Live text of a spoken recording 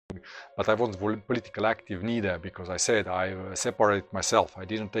but I wasn't politically active neither, because I said I separated myself. I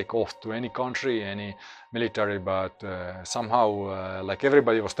didn't take oath to any country, any military, but somehow, like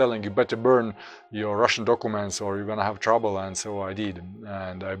everybody was telling, you better burn your Russian documents or you're gonna have trouble, and so I did.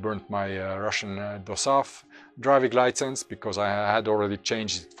 And I burned my Russian DOSAAF driving license, because I had already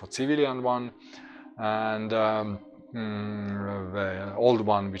changed it for civilian one, and the old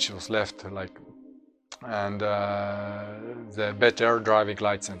one which was left, like, and the better driving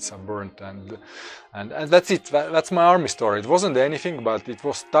license I burnt, and that's it. That's my army story. It wasn't anything, but it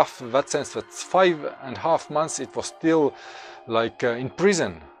was tough in that sense that 5.5 months it was still like in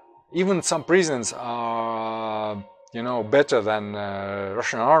prison. Even some prisons are, you know, better than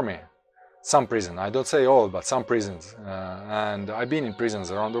Russian army. Some prison, I don't say all, but some prisons, and I've been in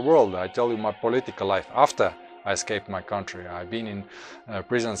prisons around the world. I tell you my political life after I escaped my country. I've been in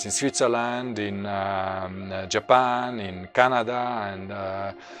prisons in Switzerland, in Japan, in Canada,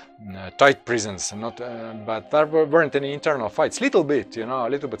 and tight prisons. Not, but there weren't any internal fights. Little bit, you know, a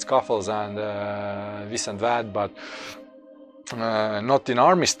little bit scuffles and this and that, but not in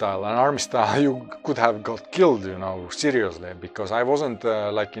army style. In army style, you could have got killed, you know, seriously, because I wasn't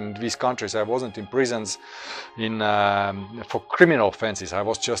like in these countries. I wasn't in prisons in for criminal offenses. I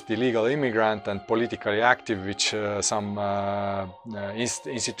was just illegal immigrant and politically active, which some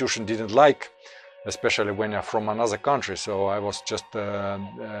institution didn't like, especially when you're from another country. So I was just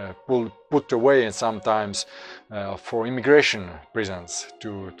put away, and sometimes for immigration prisons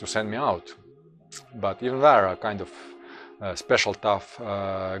to send me out. But even there are kind of special tough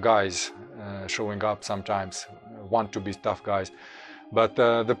guys showing up sometimes, want to be tough guys. But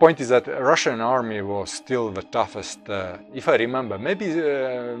the point is that Russian army was still the toughest, if I remember. Maybe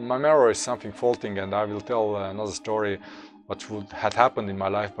my memory is something faulting, and I will tell another story what had happened in my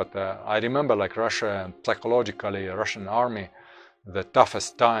life, but I remember, like, Russia, psychologically, Russian army, the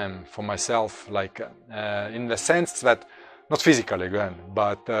toughest time for myself, like in the sense that, not physically again,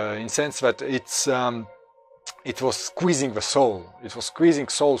 but in sense that it was squeezing the soul. It was squeezing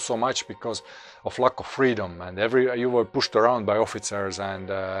soul so much because of lack of freedom, and you were pushed around by officers, and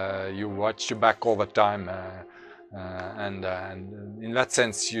you watched your back all the time, and in that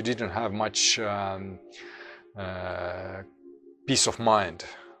sense you didn't have much peace of mind.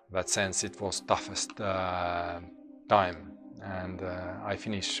 In that sense it was toughest time, and I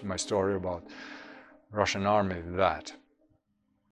finish my story about Russian army with that.